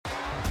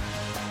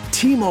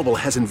T-Mobile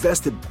has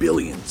invested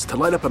billions to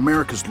light up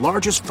America's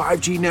largest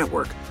 5G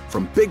network,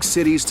 from big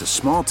cities to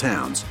small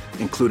towns,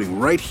 including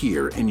right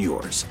here in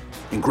yours.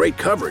 And great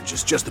coverage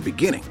is just the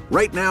beginning.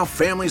 Right now,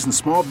 families and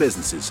small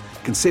businesses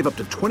can save up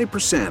to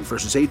 20%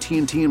 versus AT&T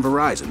and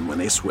Verizon when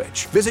they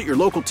switch. Visit your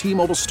local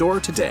T-Mobile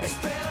store today.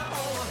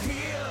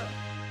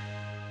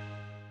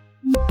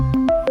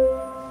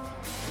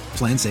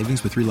 Plan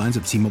savings with 3 lines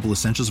of T-Mobile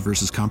Essentials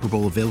versus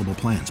comparable available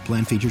plans.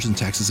 Plan features and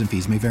taxes and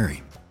fees may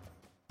vary.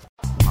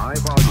 High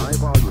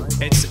volume.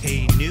 It's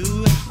a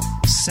new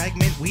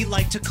segment we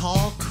like to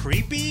call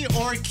Creepy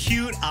or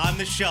Cute on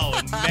the show.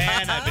 And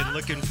man, I've been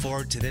looking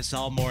forward to this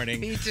all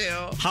morning. Me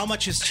too. How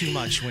much is too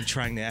much when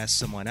trying to ask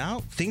someone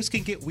out? Things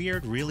can get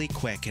weird really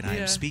quick, and I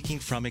am speaking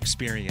from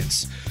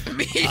experience.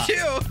 Me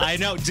too. I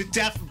know.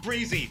 Def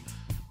Breezy.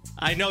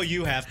 I know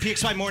you have.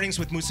 PXY Mornings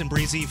with Moose and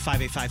Breezy,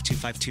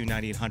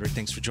 585-252-9800.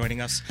 Thanks for joining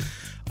us.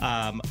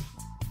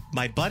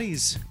 My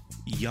buddy's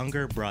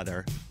younger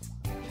brother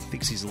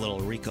thinks he's a little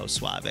Rico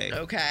Suave.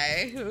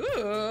 Okay.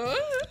 Ooh.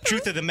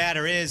 Truth of the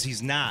matter is,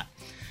 he's not.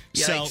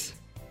 Yikes.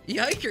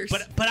 Yikers.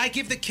 But I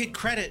give the kid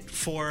credit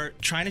for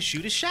trying to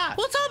shoot a shot.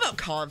 Well, it's all about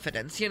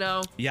confidence, you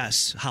know?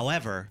 Yes.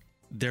 However,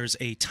 there's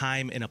a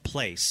time and a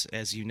place,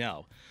 as you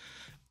know.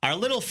 Our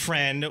little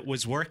friend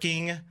was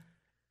working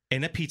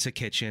in a pizza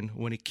kitchen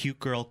when a cute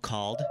girl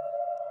called.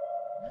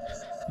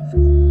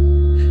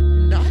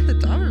 Not the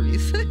dumber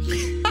music.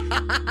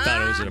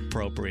 Thought it was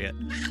inappropriate.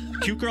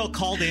 Cute girl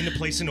called in to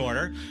place an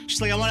order.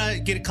 She's like, I want to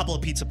get a couple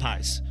of pizza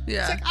pies. Yeah.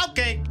 It's like,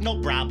 okay, no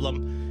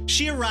problem.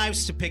 She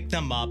arrives to pick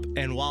them up,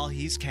 and while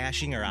he's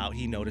cashing her out,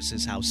 he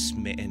notices how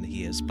smitten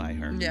he is by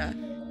her. Yeah.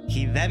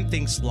 He then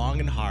thinks long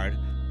and hard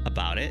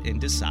about it and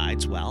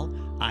decides, well,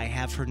 I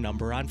have her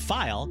number on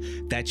file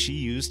that she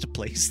used to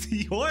place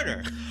the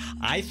order.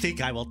 I think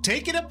I will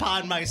take it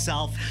upon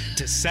myself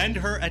to send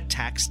her a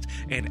text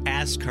and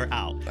ask her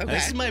out. Okay. Now,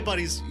 this is my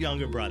buddy's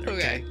younger brother,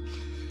 okay?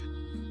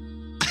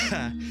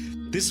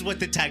 This is what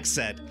the text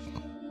said.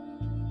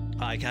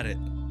 I got it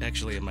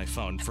actually in my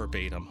phone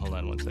verbatim. Hold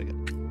on one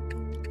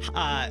second.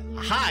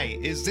 Hi,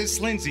 is this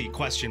Lindsay?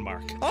 Question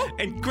mark. Oh.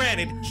 And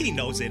granted, he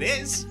knows it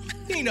is.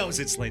 He knows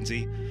it's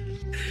Lindsay.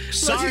 Unless you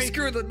Sorry.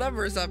 screw the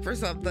numbers up or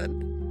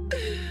something.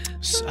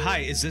 Hi,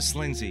 is this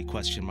Lindsay?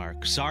 Question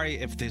mark. Sorry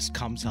if this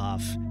comes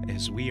off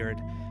as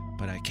weird,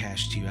 but I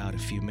cashed you out a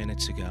few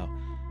minutes ago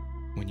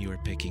when you were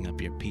picking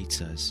up your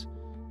pizzas.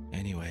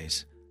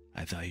 Anyways,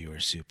 I thought you were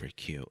super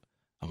cute.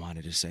 I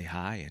wanted to say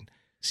hi and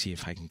see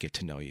if I can get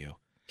to know you.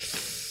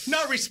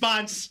 No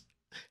response.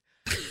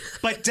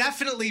 But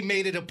definitely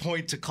made it a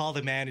point to call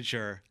the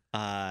manager,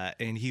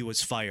 and he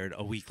was fired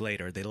a week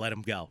later. They let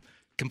him go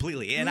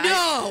completely. And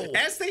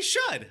as they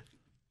should.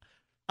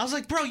 I was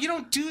like, bro, you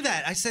don't do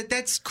that. I said,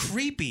 that's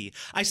creepy.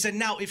 I said,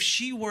 now, if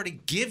she were to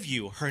give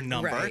you her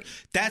number,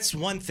 that's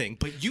one thing.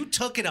 But you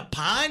took it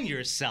upon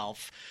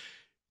yourself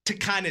to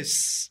kind of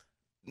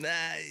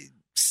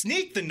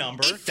sneak the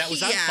number that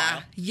was on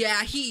file.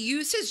 Yeah, he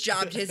used his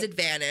job to his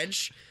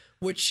advantage,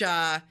 which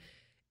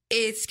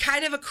is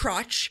kind of a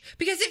crutch.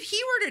 Because if he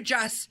were to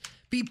just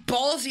be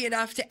ballsy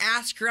enough to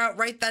ask her out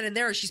right then and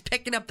there as she's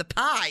picking up the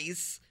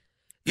pies,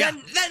 then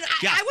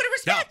I would have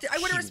respected it. I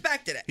would have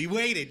respected it. He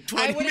waited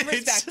 20 minutes. I would have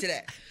respected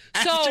it.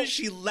 After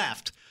she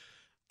left.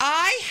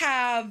 I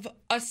have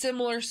a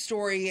similar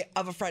story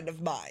of a friend of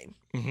mine.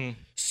 Mm-hmm.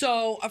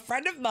 So a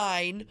friend of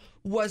mine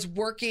was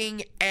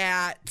working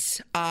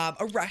at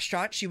a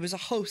restaurant. She was a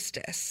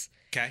hostess.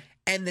 Okay.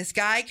 And this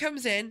guy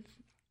comes in,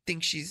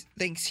 thinks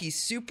he's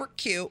super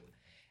cute,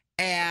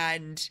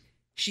 and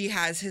she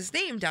has his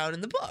name down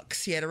in the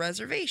books. He had a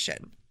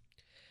reservation.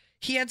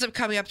 He ends up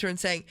coming up to her and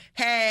saying,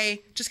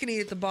 hey, just going to eat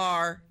at the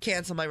bar,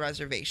 cancel my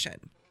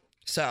reservation.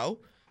 So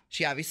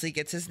she obviously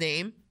gets his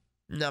name,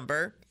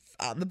 number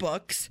on the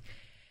books,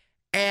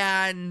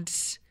 and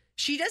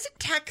she doesn't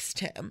text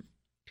him.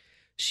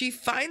 She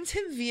finds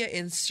him via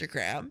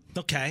Instagram.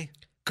 Okay.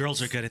 Girls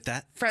are good at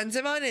that. Friends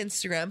him on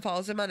Instagram,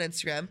 follows him on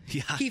Instagram.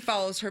 Yeah. He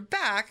follows her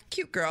back.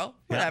 Cute girl,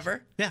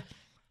 whatever. Yeah.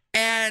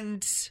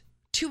 And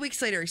 2 weeks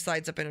later, he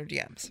slides up in her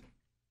DMs.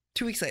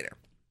 2 weeks later.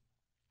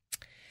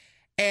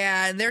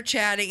 And they're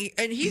chatting.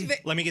 And he's...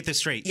 Let me get this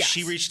straight. Yes.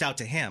 She reached out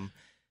to him.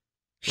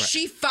 Right.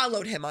 She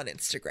followed him on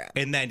Instagram.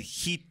 And then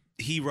he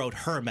wrote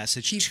her a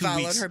message. He 2 followed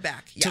weeks. her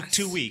back. Yes. Took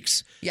 2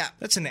 weeks. Yeah.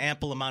 That's an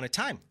ample amount of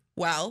time.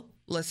 Well,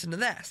 listen to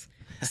this.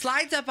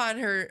 Slides up on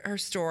her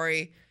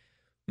story.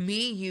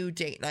 Me, you,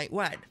 date night,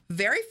 when.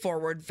 Very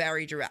forward,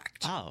 very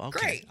direct. Oh, okay.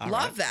 Great. All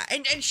Love right.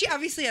 that. And she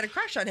obviously had a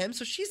crush on him,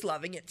 so she's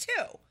loving it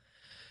too.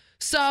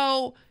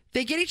 So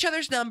they get each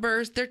other's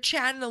numbers. They're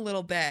chatting a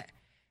little bit.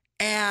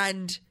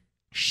 And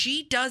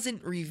she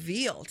doesn't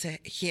reveal to him.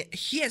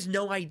 He has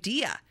no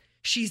idea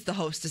she's the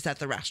hostess at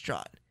the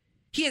restaurant.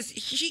 He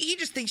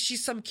just thinks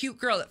she's some cute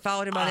girl that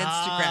followed him on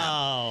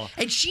Instagram.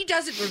 And she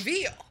doesn't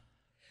reveal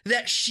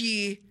that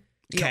she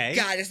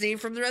got his name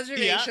from the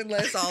reservation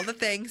list, all the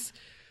things.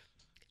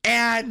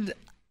 And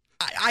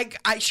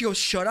she goes,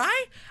 should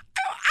I?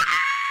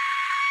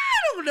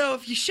 I don't know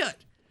if you should.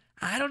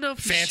 I don't know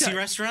if you should. Fancy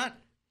restaurant?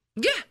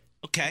 Yeah.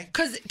 Okay.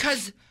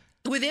 Because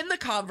within the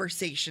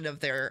conversation of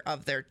their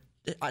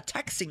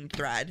texting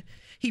thread,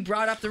 he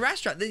brought up the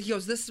restaurant. He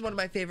goes, "This is one of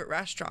my favorite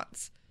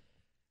restaurants,"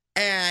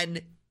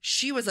 and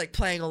she was like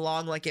playing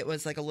along like it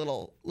was like a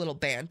little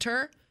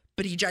banter,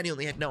 but he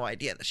genuinely had no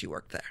idea that she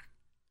worked there.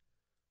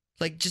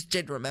 Like, just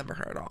didn't remember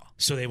her at all.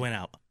 So they went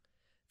out.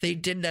 They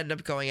didn't end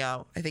up going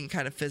out. I think it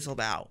kind of fizzled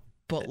out.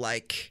 But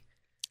like,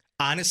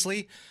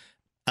 honestly,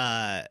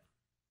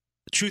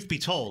 truth be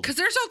told, because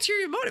there's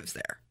ulterior motives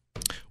there.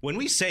 When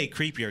we say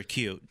creepy or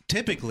cute,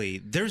 typically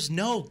there's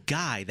no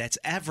guy that's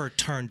ever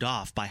turned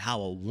off by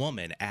how a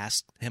woman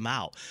asked him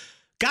out.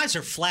 Guys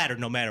are flattered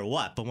no matter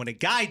what, but when a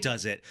guy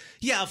does it,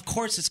 yeah, of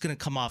course it's going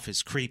to come off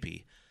as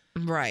creepy.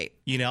 Right.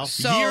 You know,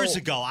 years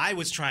ago, I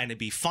was trying to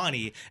be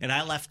funny, and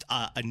I left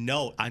a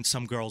note on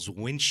some girl's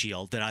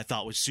windshield that I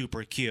thought was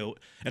super cute,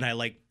 and I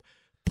like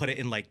put it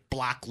in like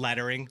block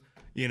lettering,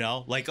 you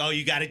know, like, oh,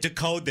 you got to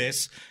decode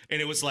this,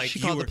 and it was like, she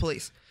called the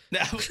police. No,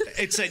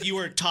 it said you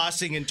were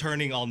tossing and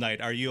turning all night.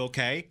 Are you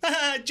okay?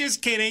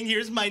 Just kidding.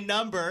 Here's my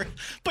number.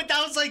 But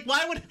I was like,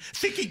 why would,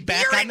 thinking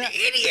back You're on that,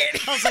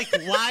 idiot. I was like,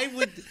 why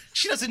would,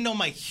 she doesn't know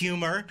my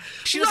humor.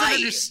 She doesn't Right.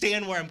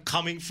 understand where I'm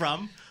coming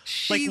from.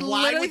 She Like,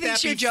 why literally would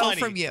thinks that you're be Joe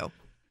funny? from you.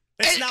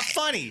 It's not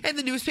funny. And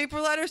the newspaper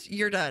letters,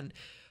 you're done.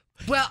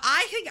 Well,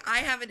 I think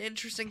I have an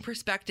interesting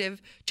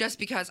perspective just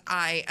because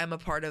I am a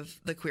part of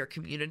the queer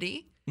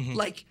community. Mm-hmm.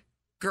 Like,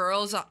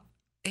 girls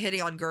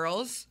hitting on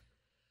girls.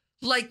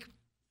 Like,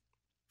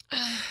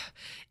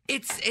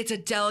 it's a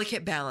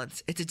delicate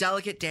balance. It's a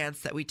delicate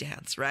dance that we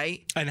dance,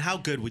 right? And how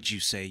good would you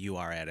say you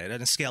are at it on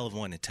a scale of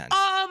 1 to 10?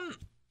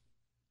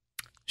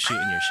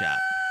 Shooting your shot.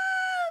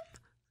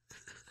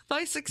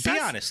 My success. Be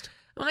honest.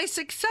 My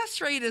success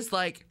rate is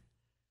like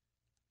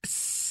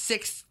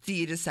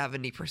 60 to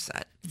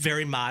 70%.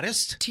 Very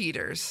modest.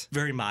 Teeters.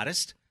 Very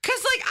modest.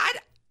 Cause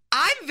like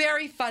I'm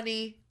very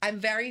funny. I'm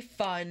very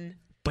fun.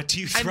 But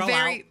do you throw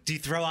out? Do you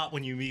throw out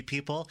when you meet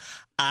people?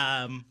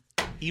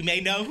 You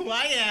may know who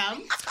I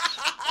am.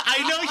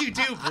 I know you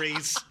do,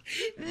 Breeze.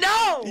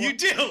 No, You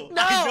do.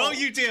 No. I know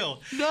you do.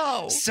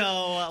 No. So,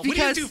 what do you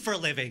Because- do for a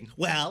living?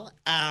 Well,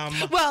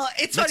 Well,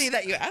 it's funny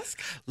that you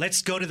ask.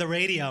 let's go to the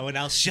radio and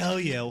I'll show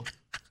you.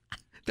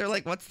 They're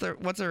like, what's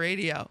a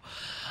radio?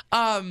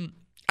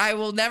 I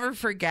will never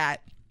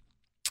forget.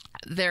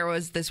 There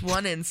was this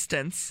one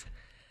instance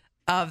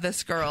of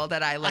this girl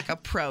that I like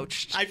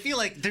approached. I feel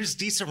like there's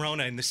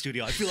DeSarona in the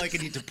studio. I feel like I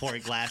need to pour a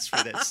glass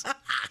for this.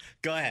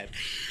 Go ahead.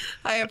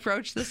 I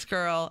approached this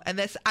girl,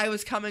 and I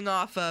was coming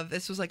off of,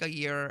 this was like a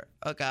year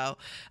ago.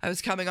 I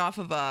was coming off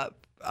of a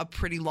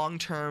pretty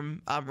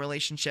long-term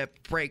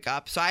relationship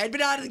breakup. So I had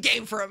been out of the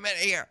game for a minute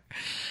here.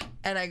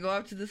 And I go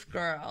up to this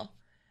girl,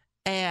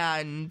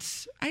 and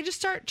I just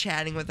start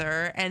chatting with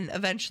her, and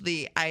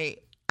eventually I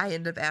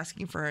ended up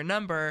asking for her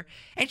number,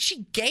 and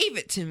she gave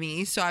it to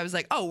me. So I was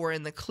like, oh, we're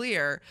in the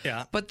clear.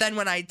 Yeah. But then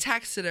when I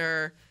texted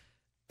her,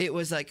 it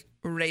was like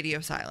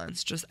radio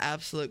silence, just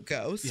absolute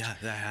ghost. Yeah,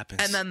 that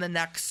happens. And then the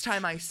next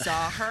time I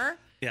saw her,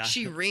 Yeah.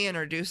 she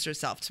reintroduced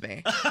herself to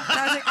me. And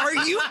I was like, are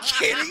you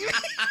kidding me?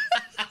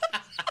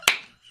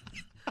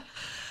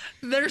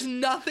 There's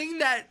nothing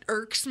that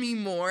irks me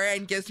more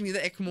and gives me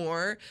the ick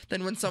more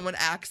than when someone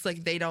acts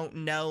like they don't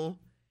know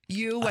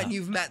you when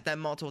you've met them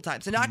multiple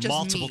times. And not just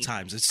multiple me,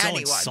 times. It's so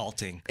anyone.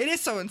 insulting. It is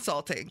so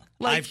insulting.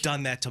 Like, I've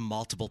done that to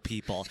multiple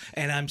people,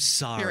 and I'm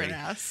sorry. You're an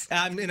ass.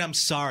 I'm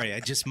sorry. I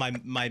just my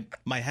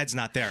head's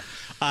not there.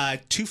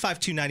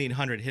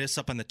 252-9800. Hit us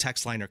up on the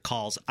text line or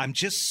calls. I'm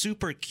just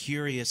super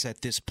curious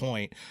at this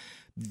point.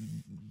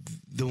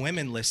 The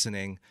women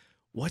listening,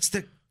 what's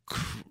the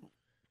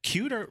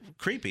cute or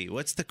creepy?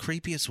 What's the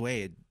creepiest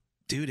way a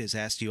dude has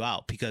asked you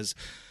out? Because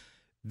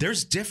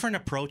there's different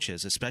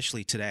approaches,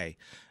 especially today.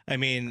 I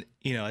mean,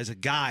 you know, as a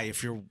guy,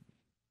 if you're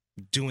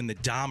doing the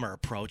Dahmer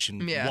approach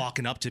and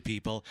walking up to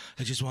people,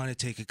 I just want to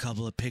take a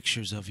couple of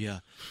pictures of you.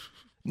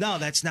 No,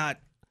 that's not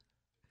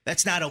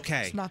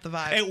okay. It's not the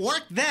vibe. It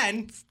worked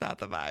then. It's not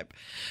the vibe.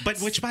 But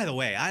which, by the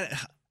way,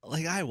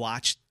 I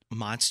watched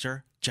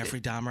Monster,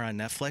 Jeffrey Dahmer on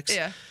Netflix.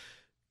 Yeah.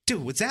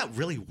 Dude, was that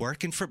really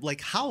working for, like,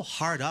 how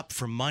hard up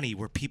for money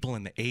were people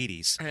in the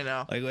 80s? I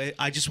know. Like,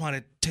 I just want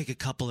to take a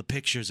couple of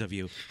pictures of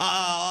you.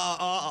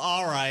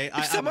 All right.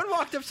 If someone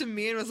walked up to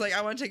me and was like,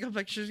 I want to take a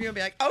picture of you, I'd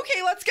be like,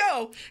 okay, let's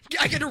go.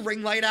 I get a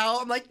ring light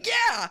out. I'm like,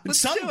 yeah,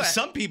 let's do it.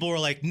 Some people were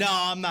like, no,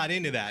 I'm not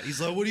into that. He's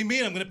like, what do you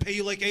mean? I'm going to pay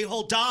you like $8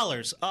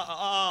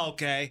 whole.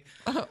 Okay.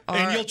 And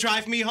right. you'll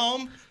drive me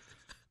home?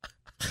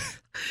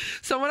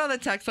 Someone on the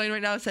text line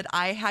right now said,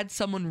 I had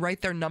someone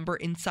write their number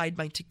inside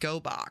my to-go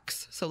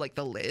box. So, like,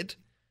 the lid.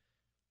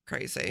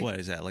 Crazy. What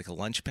is that, like a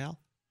lunch pail?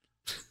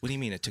 What do you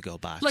mean a to-go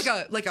box? Like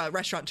a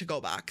restaurant to-go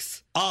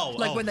box.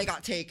 When they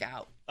got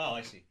takeout. Oh,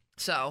 I see.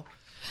 So,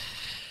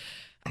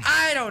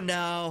 I don't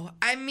know.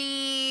 I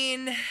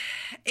mean,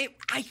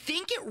 I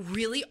think it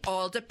really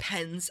all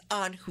depends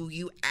on who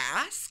you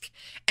ask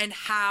and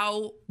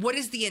what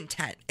is the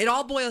intent. It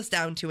all boils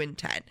down to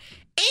intent.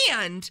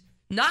 And,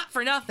 not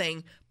for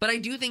nothing, but I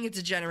do think it's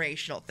a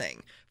generational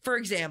thing. For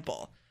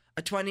example,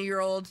 a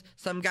 20-year-old,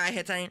 some guy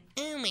hits on you,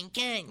 oh my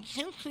God,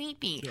 so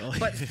creepy.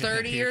 But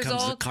 30 Here years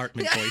comes old. the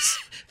Cartman voice.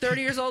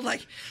 30 years old,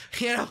 like,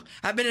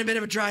 I've been in a bit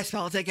of a dry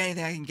spell. I'll take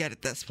anything I can get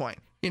at this point.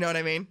 You know what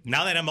I mean?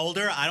 Now that I'm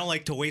older, I don't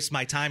like to waste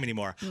my time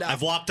anymore. No.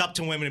 I've walked up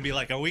to women and be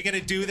like, are we going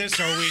to do this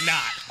or are we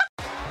not?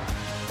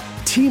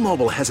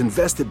 T-Mobile has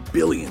invested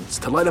billions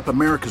to light up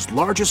America's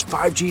largest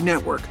 5G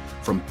network,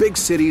 from big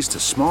cities to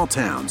small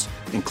towns,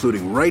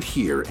 including right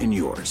here in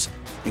yours.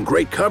 And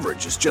great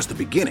coverage is just the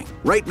beginning.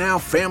 Right now,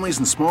 families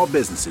and small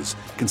businesses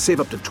can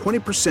save up to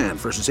 20%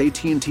 versus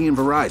AT&T and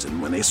Verizon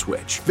when they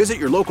switch. Visit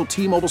your local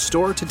T-Mobile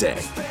store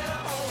today.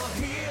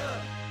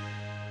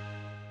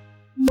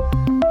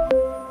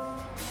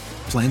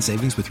 Plan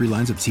savings with 3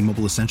 lines of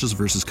T-Mobile Essentials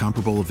versus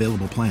comparable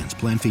available plans.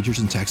 Plan features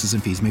and taxes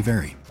and fees may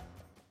vary.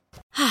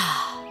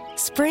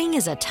 Spring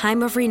is a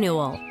time of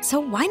renewal, so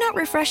why not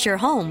refresh your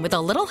home with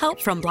a little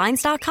help from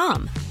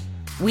Blinds.com?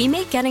 We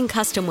make getting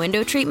custom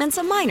window treatments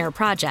a minor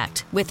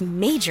project with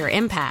major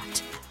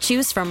impact.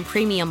 Choose from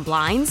premium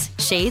blinds,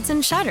 shades,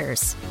 and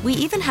shutters. We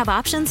even have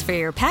options for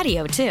your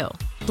patio, too.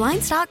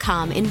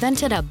 Blinds.com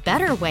invented a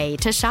better way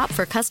to shop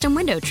for custom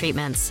window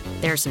treatments.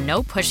 There's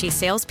no pushy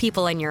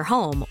salespeople in your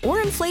home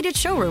or inflated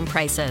showroom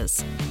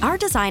prices. Our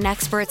design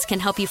experts can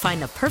help you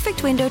find the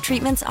perfect window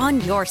treatments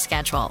on your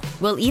schedule.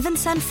 We'll even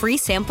send free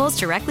samples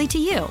directly to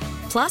you.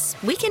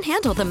 Plus, we can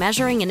handle the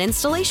measuring and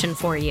installation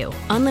for you.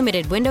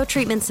 Unlimited window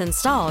treatments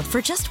installed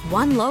for just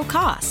one low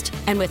cost.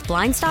 And with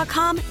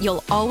Blinds.com,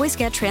 you'll always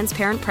get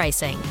transparent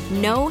pricing.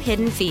 No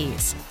hidden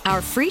fees. Our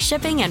free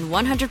shipping and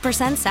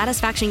 100%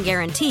 satisfaction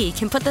guarantee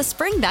can put the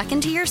spring back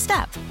into your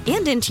step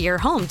and into your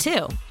home,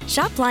 too.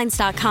 Shop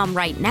Blinds.com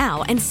right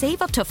now and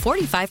save up to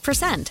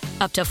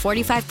 45%. Up to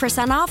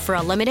 45% off for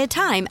a limited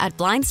time at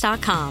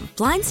Blinds.com.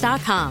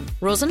 Blinds.com.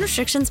 Rules and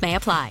restrictions may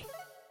apply.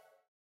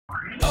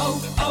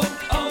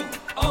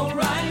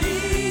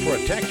 O'Reilly.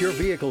 Protect your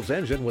vehicle's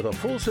engine with a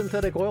full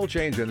synthetic oil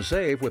change and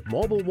save with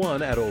Mobil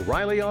 1 at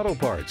O'Reilly Auto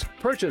Parts.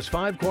 Purchase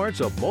 5 quarts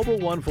of Mobil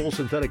 1 full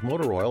synthetic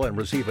motor oil and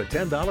receive a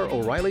 $10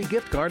 O'Reilly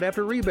gift card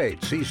after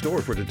rebate. See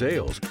store for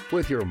details.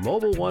 With your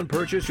Mobil 1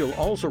 purchase, you'll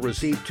also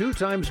receive 2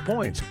 times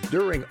points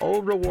during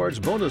O Rewards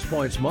Bonus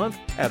Points Month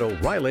at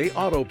O'Reilly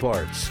Auto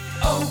Parts.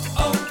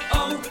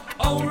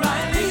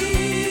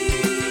 O'Reilly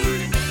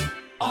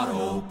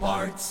Auto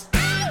Parts.